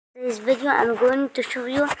video I'm going to show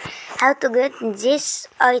you how to get these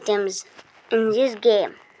items in this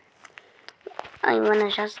game. I wanna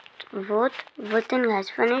just vote. Voting has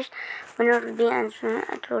finished. Winner will be answering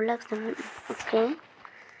at Roblox. Okay.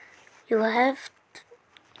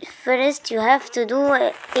 First you have to do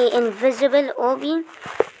a invisible obby.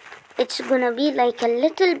 It's gonna be like a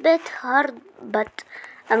little bit hard, but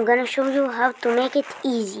I'm gonna show you how to make it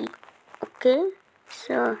easy. Okay,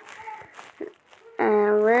 so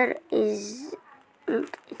where is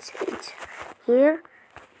it? It's here.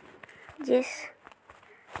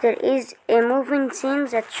 There is a moving thing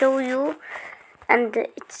that show you, and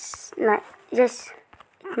it's like this.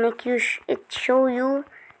 It show you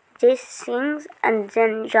these things, and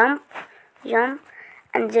then jump,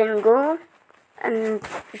 and then go and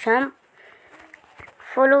jump.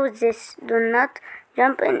 Follow this. Do not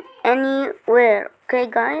jump in anywhere. Okay,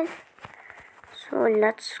 guys. So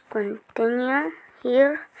let's continue.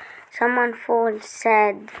 Here, someone falls.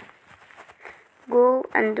 Sad. Go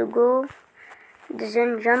and go.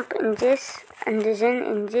 Then jump in this, and then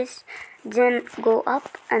in this. Then go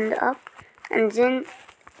up, and then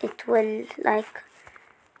it will like.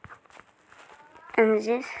 And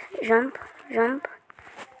this jump,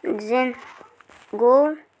 then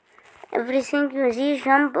go. Everything you see,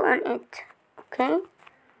 jump on it. Okay.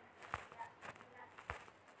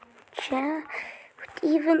 What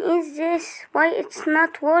even is this? Why it's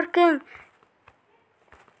not working?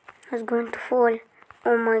 I was going to fall.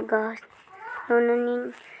 Oh my god.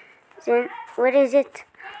 No. Then where is it?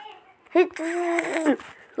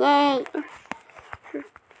 Yay!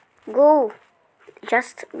 Go.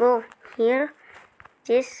 Just go here.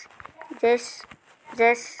 This, then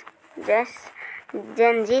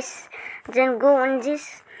this, then go on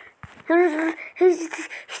this, and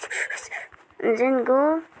then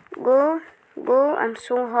go. I'm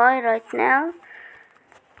so high right now.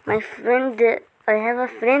 I have a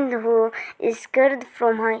friend who is scared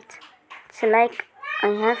from height. It's like I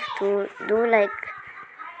have to do like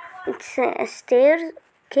it's a stairs.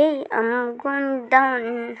 Okay, I'm going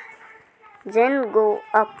down, then go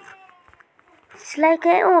up. It's like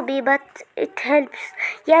an obby, but it helps.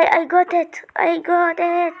 Yeah, I got it.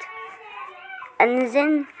 And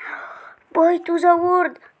then, boy, to the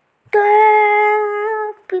world.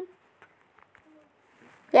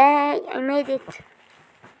 Yay, I made it.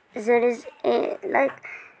 There is a like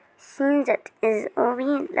scene that is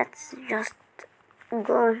obby. Let's just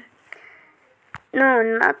go. No,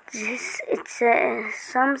 not this. It's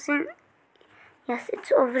something. Yes,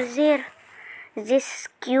 it's over there. These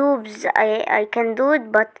cubes, I can do it,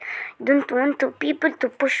 but I don't want people to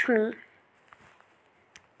push me.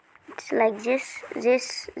 It's like this.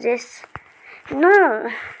 No,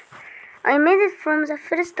 I made it from the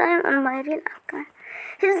first time on my real account.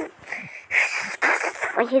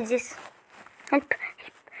 I hate this. Help.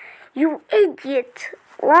 You idiot.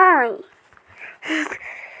 Why?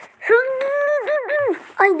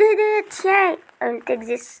 I did it. Yay. I'll take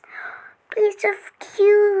this piece of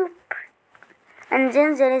cube. And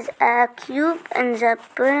then there is a cube in the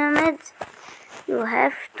pyramid. You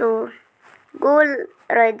have to go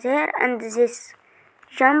right there and this.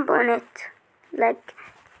 Jump on it. Like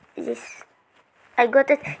this. I got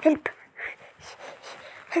it. Help.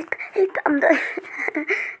 I'm dying.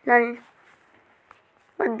 Lol.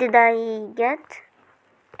 What did I get?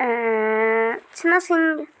 It's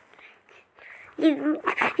nothing.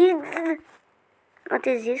 What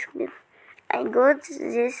is this? I got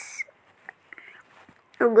this.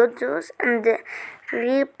 Got those and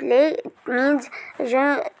replay. It means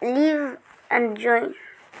leave and join.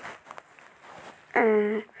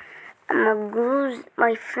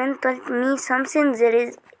 My friend told me something. There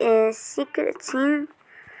is a secret scene,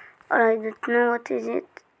 or I don't know what is it.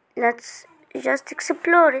 Let's just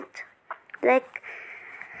explore it. Like,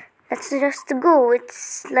 let's just go.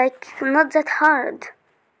 It's like not that hard.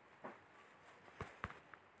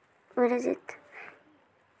 Where is it?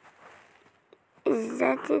 Is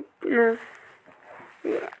that it? No.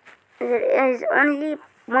 There is only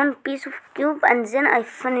one piece of cube, and then I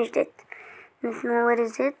finished it. Don't know where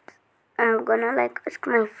is it. I'm gonna like ask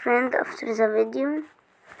my friend after the video.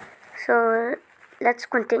 So let's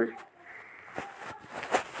continue.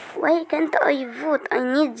 Why can't I vote? I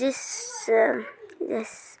need this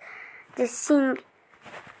thing.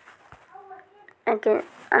 Okay,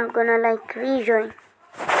 I'm gonna like rejoining.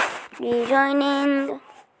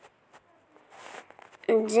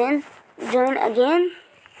 And then join again,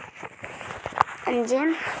 and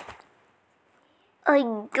then I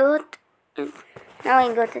got it. Now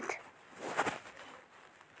I got it.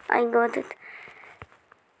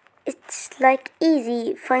 it's like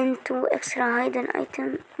easy. Find 2 extra hidden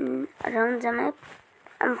items around the map.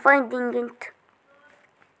 I'm finding it.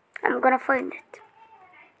 I'm gonna find it.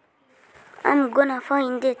 I'm gonna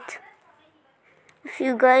find it. If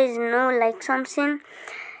you guys know like something,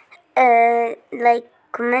 like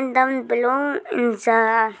comment down below in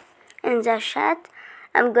the chat.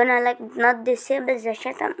 I'm gonna like not disable the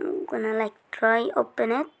chat. I'm gonna like try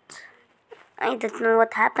open it. I don't know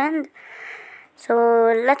what happened. So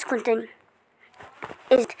let's continue.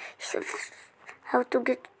 Is how to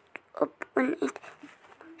get up on it?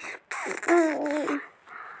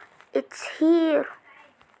 It's here.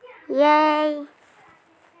 Yay!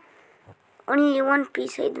 Only one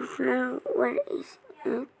piece. I don't know where is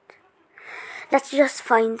it. Let's just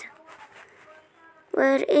find.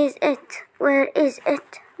 Where is it? Where is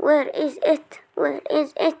it? Where is it? Where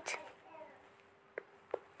is it?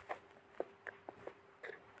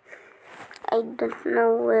 I don't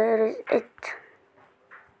know where is it.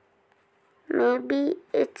 Maybe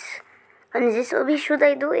it's on this OB. Should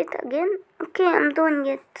I do it again? Okay, I'm doing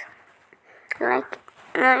it. Like,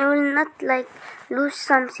 I will not like lose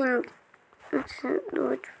something. Let's do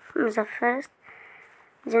it from the first.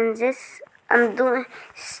 Then this. I'm doing.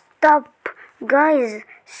 Stop, guys.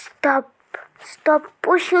 Stop. Stop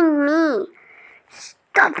pushing me.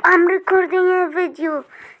 Stop. I'm recording a video.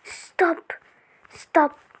 Stop.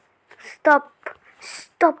 Stop. Stop.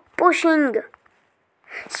 Stop pushing.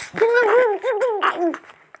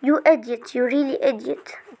 You idiot. You really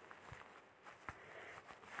idiot.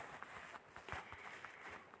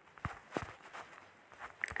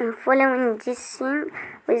 I'm following this thing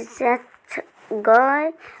with that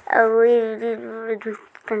guy. I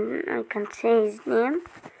can't say his name.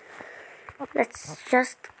 Let's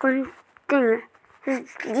just continue.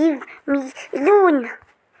 Leave me alone.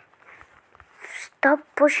 Stop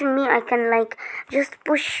pushing me. I can like just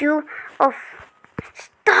push you off.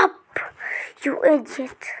 Stop, you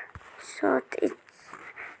idiot. So it's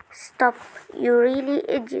stop. You really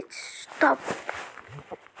idiot. Stop.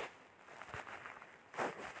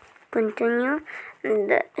 Continue.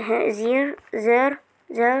 And here, there,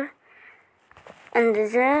 and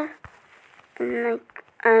there. And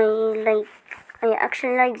I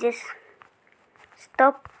actually like this.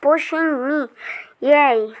 Stop pushing me.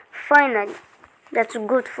 Yay, finally. That's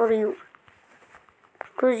good for you.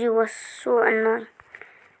 Because you was so annoying.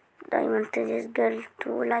 I wanted this girl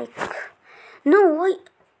to like... No, why?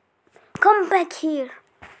 Come back here.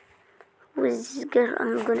 With this girl,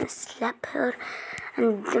 I'm gonna slap her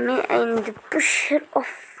and push her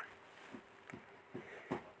off.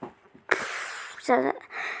 So,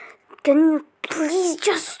 can you please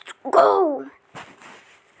just go?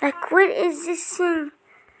 Like, where is this thing?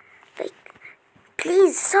 Like,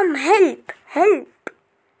 please, some help. Help.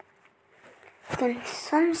 Can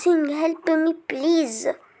something help me, please?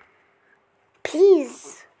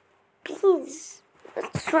 Please. Please.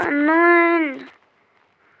 That's so annoying.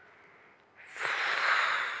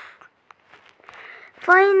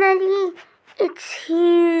 Finally, it's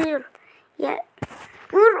here. Yeah.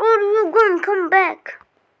 Where are you going? Come back.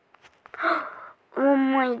 Oh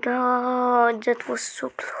my god, that was so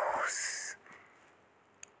close.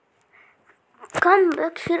 Come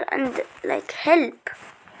back here and like help.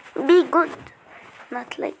 Be good.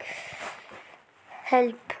 Not like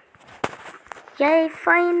help. Yay,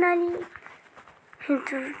 finally. And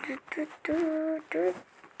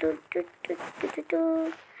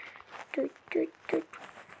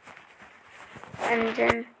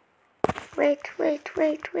then wait,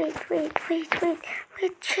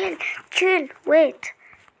 chill, wait,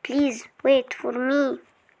 please, wait for me,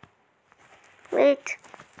 wait.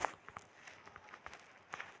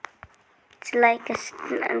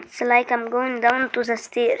 It's like I'm going down to the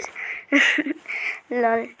stairs.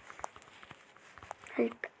 Lol.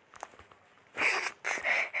 Help.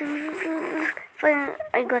 Fine,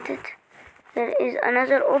 I got it. There is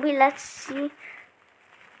another obi. Let's see.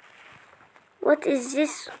 What is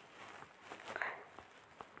this?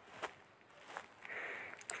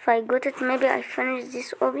 If I got it, maybe I finish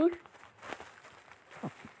this obi.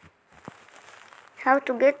 How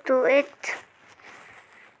to get to it?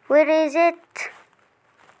 Where is it?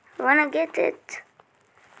 I wanna get it.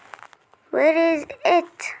 Where is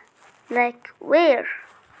it? Like, where?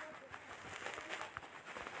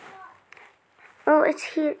 Oh, it's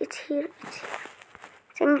here.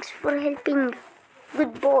 Thanks for helping.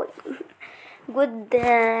 Good boy. Good,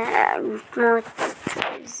 what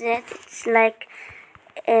is that? It's like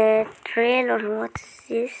a trail or what is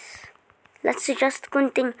this? Let's just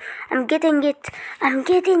continue. I'm getting it.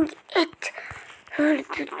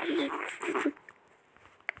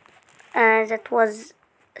 That was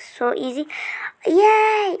so easy.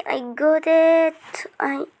 Yay! I got it.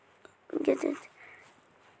 I get it.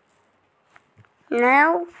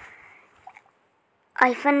 Now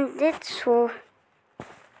I found it. So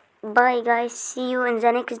bye guys. See you in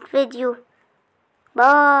the next video.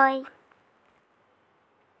 Bye.